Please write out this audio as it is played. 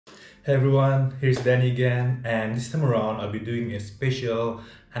Hey everyone, here's Danny again, and this time around I'll be doing a special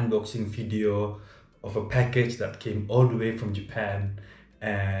unboxing video of a package that came all the way from Japan.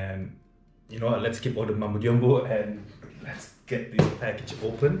 And you know what, let's skip all the mumbo jumbo and let's get this package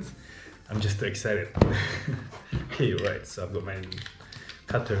opened. I'm just too excited. Okay, right, so I've got my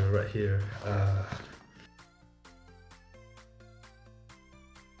cutter right here.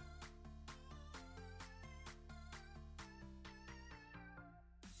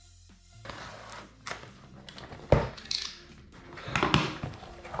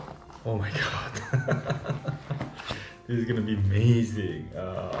 Oh my god. This is gonna be amazing.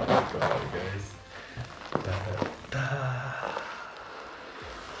 Oh my god, guys. Da-da-da.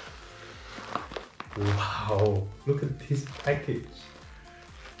 Wow, look at this package.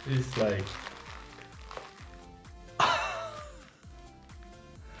 It's like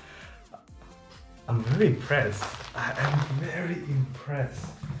I'm very impressed. I am very impressed.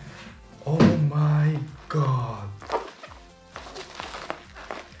 Oh my god.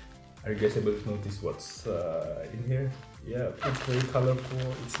 Are you guys able to notice what's in here? Yeah, it's very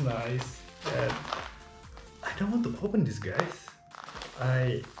colorful, it's nice, and I don't want to open this, guys.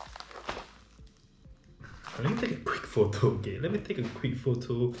 Let me take a quick photo, okay? Let me take a quick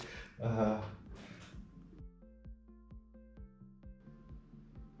photo.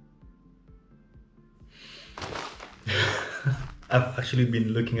 I've actually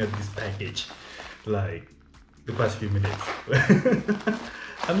been looking at this package like the past few minutes.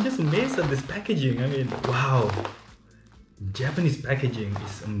 I'm just amazed at this packaging. I mean, wow, Japanese packaging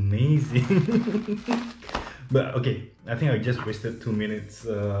is amazing. But okay, I think I just wasted 2 minutes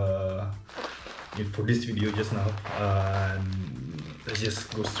for this video just now. Let's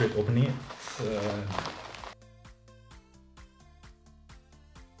just go straight opening it.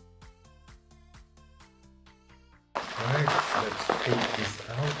 Alright, let's take this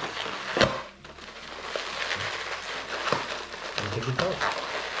out and take it out.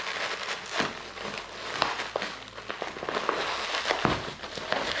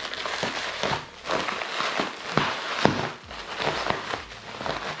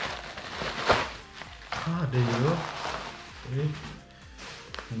 Ah, there you go. Okay.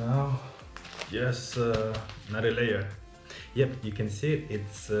 Now, just another layer. Yep, you can see it.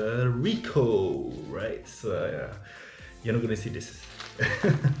 It's Ricoh, right? So you're not gonna see this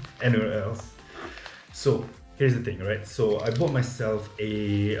anywhere else. So here's the thing, right? So I bought myself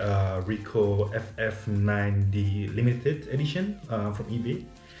a Ricoh FF9SD limited edition from eBay.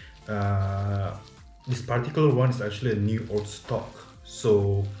 This particular one is actually a new old stock.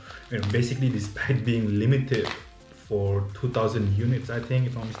 So you know, basically, despite being limited for 2,000 units, I think,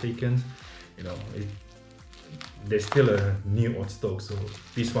 if I'm mistaken, you know, there's still a new old stock. So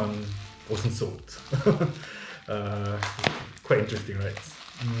this one wasn't sold. Quite interesting, right?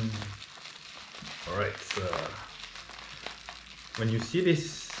 All right. When you see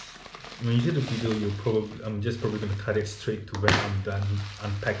this, when you see the video, I'm just probably gonna cut it straight to when I'm done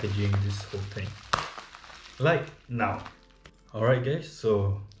unpackaging this whole thing, like now. All right, guys.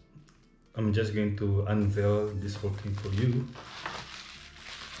 So I'm just going to unveil this whole thing for you.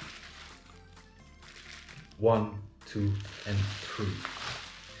 1, 2, and 3.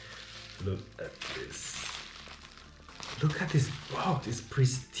 Look at this. Look at this box. It's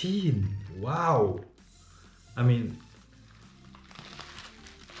pristine. Wow. I mean,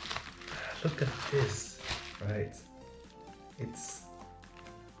 look at this, right?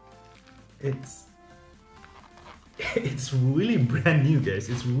 It's really brand new, guys.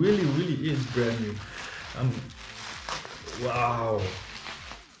 It's really is brand new. Wow,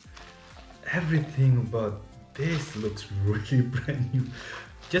 everything about this looks really brand new.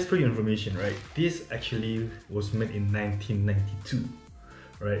 Just for your information, right, this actually was made in 1992,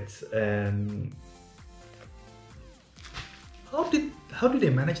 right? And how did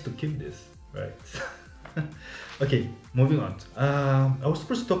they manage to keep this, right? Okay, moving on. I was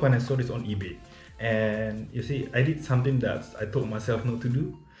super stoked when I saw this on eBay. And you see, I did something that I told myself not to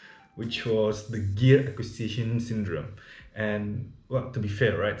do, which was the gear acquisition syndrome. And well, to be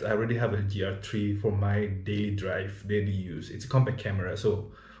fair, right, I already have a GR3 for my daily drive, daily use. It's a compact camera,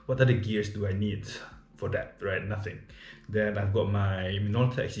 so what other gears do I need for that, right? Nothing. Then I've got my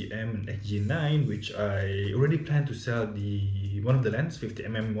Minolta XGM and XG9, which I already plan to sell one of the lens,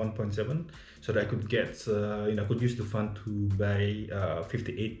 50mm 1.7, so that I could get, you know, I could use the fund to buy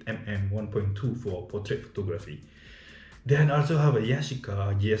 58mm 1.2 for portrait photography. Then I also have a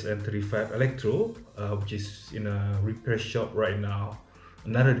Yashica GSM35 Electro, which is in a repair shop right now.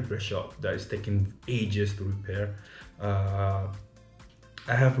 Another repair shop that is taking ages to repair.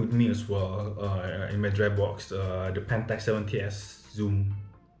 I have with me as well in my dry box the Pentax 70S zoom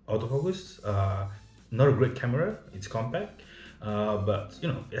autofocus. Not a great camera, it's compact, but you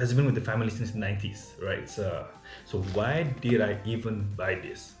know, it has been with the family since the 90s, right? So why did I even buy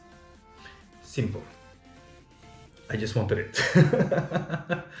this? Simple, I just wanted it.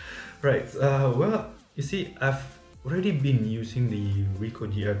 Right, well, you see, I've already been using the Ricoh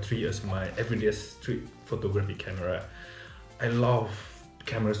GR3 as my everyday street photography camera. I love the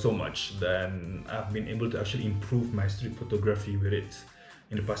camera so much that I've been able to actually improve my street photography with it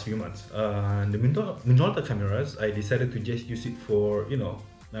in the past few months. The Minolta cameras, I decided to just use it for, you know,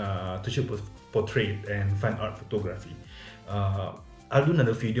 to shoot portrait and fine art photography. I'll do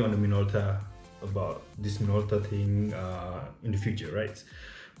another video on the Minolta, about this Minolta thing in the future, right?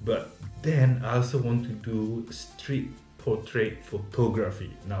 But then I also want to do street portrait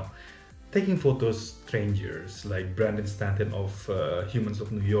photography. Now, taking photos strangers like Brandon Stanton of Humans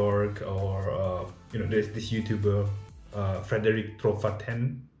of New York, or you know, there's this YouTuber Frederick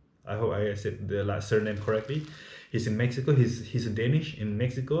Trofaten. I hope I said the last surname correctly. He's in Mexico. He's a Danish in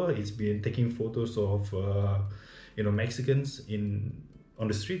Mexico. He's been taking photos of you know, Mexicans on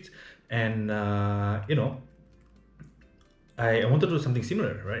the street, and you know, I wanted to do something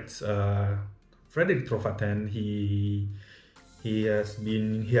similar, right? Frederick Trofaten, he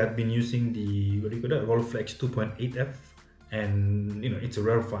had been using the, what do you call that, Rolleiflex 2.8F, and you know, it's a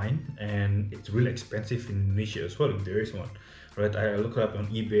rare find, and it's really expensive in Indonesia as well, if there is one, right? I looked it up on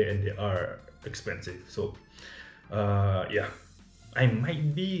eBay and they are expensive. So yeah, I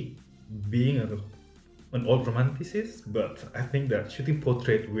might be being an old romanticist, but I think that shooting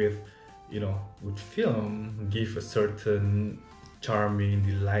portrait with, you know, with film give a certain charming,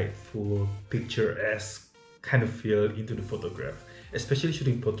 delightful, picturesque kind of feel into the photograph, especially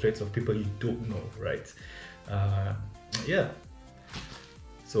shooting portraits of people you don't know, right? Yeah,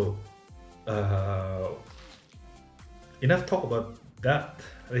 so enough talk about that.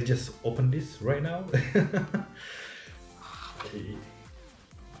 Let's just open this right now. Okay,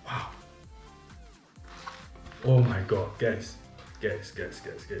 wow, oh my god, guys,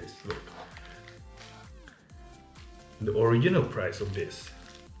 look, the original price of this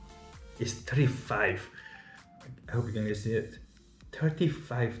is 35, I hope you can see it,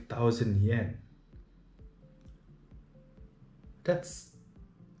 35,000 yen. That's,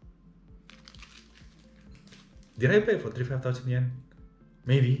 did I pay for 35,000 yen?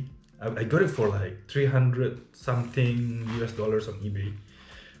 Maybe. I got it for like 300 something US dollars on eBay.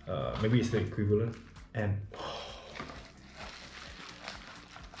 Maybe it's the equivalent. And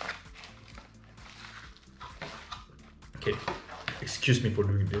okay, excuse me for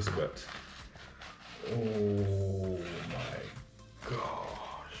doing this, but oh my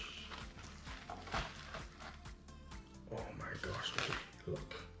gosh, oh my gosh,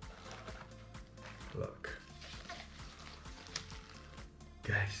 look,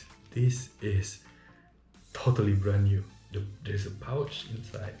 guys, this is totally brand new. There's a pouch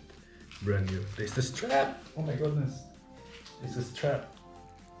inside, brand new. There's the strap, oh my goodness, there's a strap,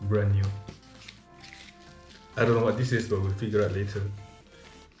 brand new. I don't know what this is, but we'll figure out later.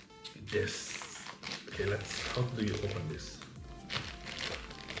 Yes. Okay, how do you open this?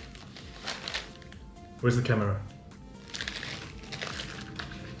 Where's the camera?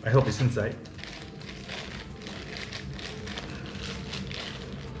 I hope it's inside.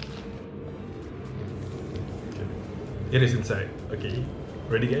 Okay. It is inside. Okay,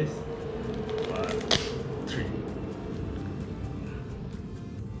 ready guys? 1, 3.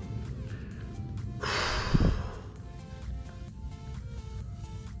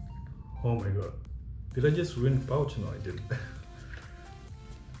 Oh my god, did I just ruin the pouch? No, I didn't.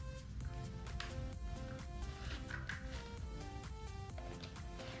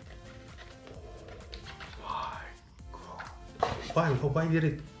 Why did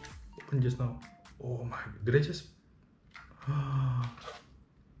it open just now? Oh my, did I just...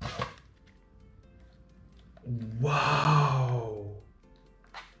 Wow!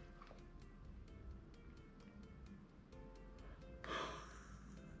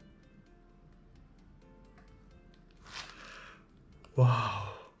 Wow!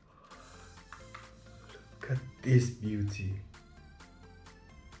 Look at this beauty!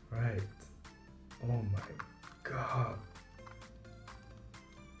 Right? Oh my god!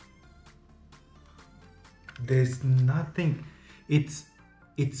 There's nothing. It's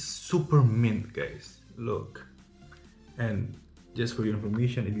super mint, guys. Look, and just for your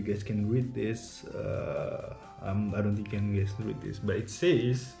information, if you guys can read this, I don't think you can guys read this, but it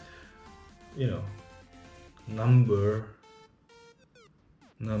says, you know, number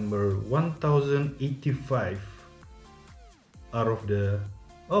 1085 out of the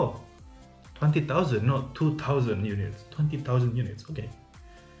 20,000, not 2,000 units, 20,000 units. Okay,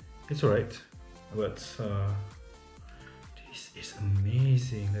 It's alright, but this is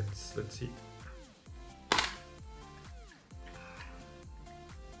amazing. Let's see.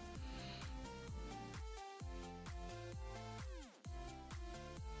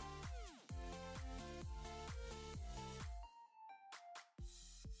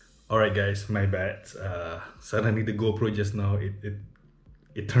 Alright guys, my bad. Suddenly the GoPro just now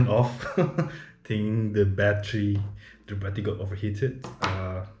it turned off. Think the battery got overheated.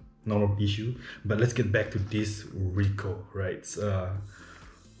 Normal issue. But let's get back to this Ricoh, right?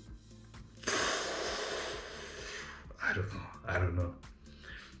 I don't know.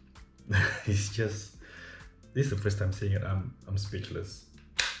 It's just, this is the first time saying it. I'm speechless.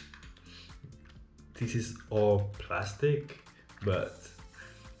 This is all plastic, but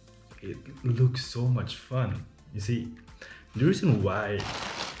it looks so much fun. You see, the reason why,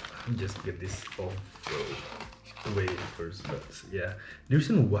 let me just get this off the way first, but yeah, the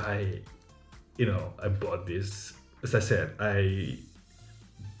reason why, you know, I bought this, as I said, I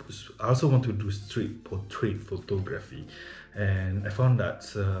also want to do street portrait photography, and I found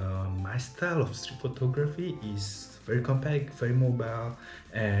that my style of street photography is very compact, very mobile,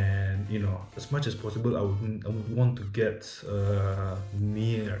 and you know, as much as possible I would want to get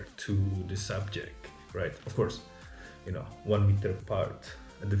near to the subject, right? Of course, you know, 1 meter apart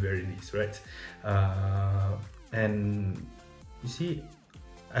at the very least, right? And you see,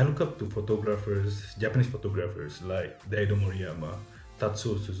 I look up to photographers, Japanese photographers like Daido Moriyama,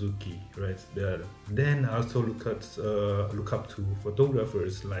 Tatsuo Suzuki, right? Then I also look up to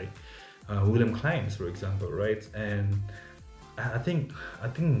photographers like William Kleins, for example, right? And I think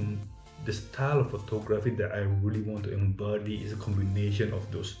the style of photography that I really want to embody is a combination of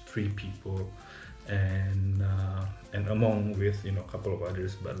those three people, and among with, you know, a couple of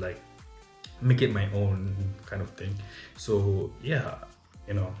others, but like make it my own kind of thing. So yeah,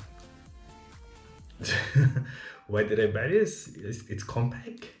 you know, why did I buy this? It's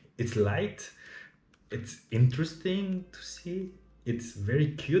compact, it's light, it's interesting to see, it's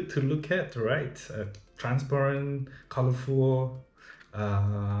very cute to look at, right? Transparent, colorful,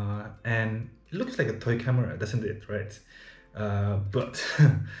 and it looks like a toy camera, doesn't it, right? But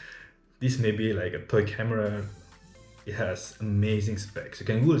this may be like a toy camera. It has amazing specs. You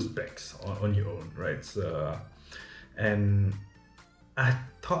can Google specs on your own, right? And I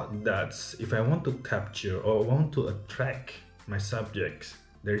thought that if I want to capture or want to attract my subjects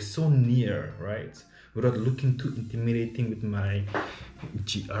that is so near, right, without looking too intimidating with my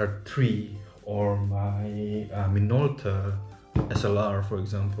GR3 or my Minolta SLR, for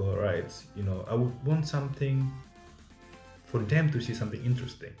example, right? You know, I would want something for them to see something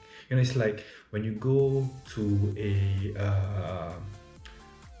interesting. You know, it's like when you go to a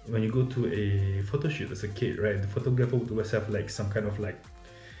photo shoot as a kid, right? The photographer would always have like some kind of like,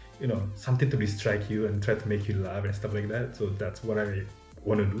 you know, something to distract you and try to make you laugh and stuff like that. So that's what I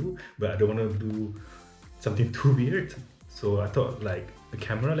want to do, but I don't want to do something too weird. So I thought like a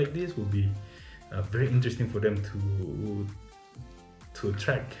camera like this would be very interesting for them to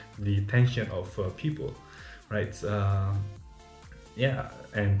attract the attention of people, right? Yeah,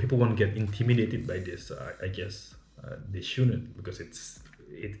 and people won't get intimidated by this. I guess they shouldn't, because it's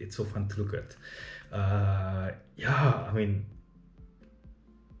so fun to look at. Yeah, I mean,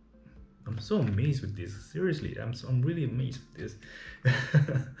 I'm so amazed with this. Seriously, I'm really amazed with this.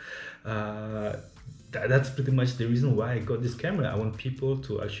 That's pretty much the reason why I got this camera. I want people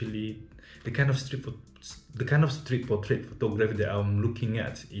to actually, the kind of street portrait photography that I'm looking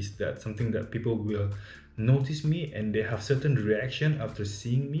at is that something that people will notice me and they have certain reaction after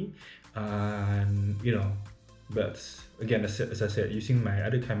seeing me, and you know. But again, as I said, using my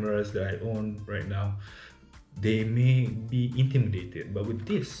other cameras that I own right now, they may be intimidated, but with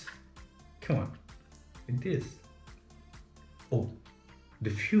this, come on, with this, oh, the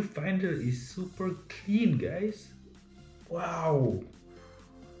viewfinder is super clean, guys. Wow,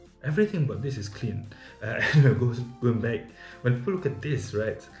 everything but this is clean. Going back, when people look at this,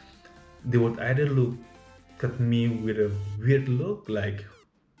 right, they would either look at me with a weird look, like,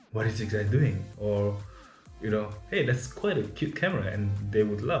 what is this guy doing? Or, you know, hey, that's quite a cute camera, and they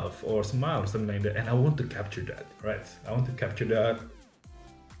would laugh or smile or something like that. And I want to capture that, right? I want to capture that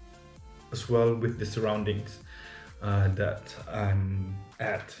as well with the surroundings that I'm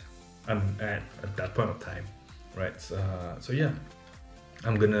at that point of time, right? So yeah,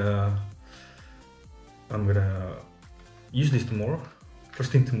 I'm gonna use this tomorrow.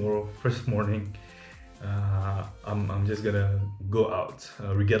 First thing tomorrow, first morning. I'm just gonna go out,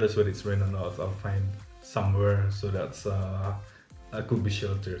 regardless whether it's rain or not. I'll find somewhere so that I could be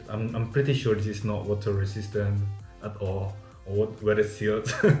sheltered. I'm pretty sure this is not water resistant at all, or where it's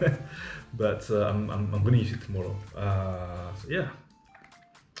sealed. But I'm gonna use it tomorrow. So yeah.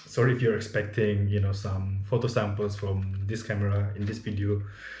 Sorry if you're expecting, you know, some photo samples from this camera in this video.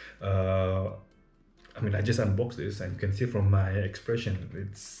 I mean, I just unboxed this, and you can see from my expression,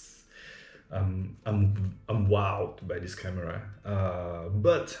 it's I'm wowed by this camera.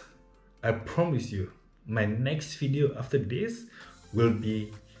 But I promise you, my next video after this will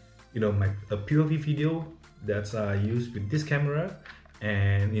be, you know, a POV video that's used with this camera.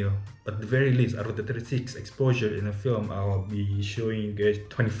 And you know, at the very least, out of the 36 exposure in a film, I'll be showing you guys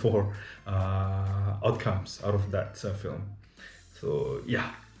 24 outcomes out of that film. So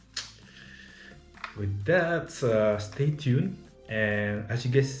yeah, with that, stay tuned, and I'll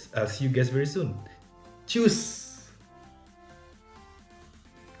see you guys very soon. Cheers.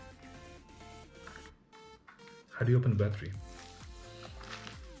 How do you open the battery?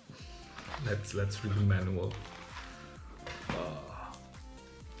 Let's read the manual.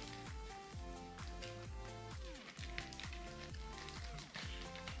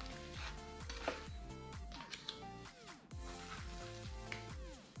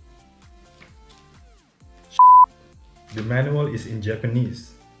 The manual is in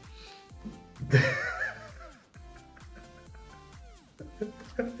Japanese.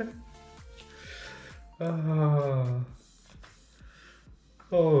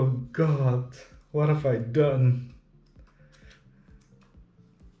 Oh God, what have I done?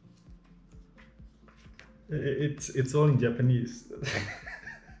 It's all in Japanese.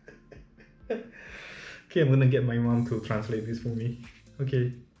 Okay, I'm gonna get my mom to translate this for me.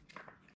 Okay.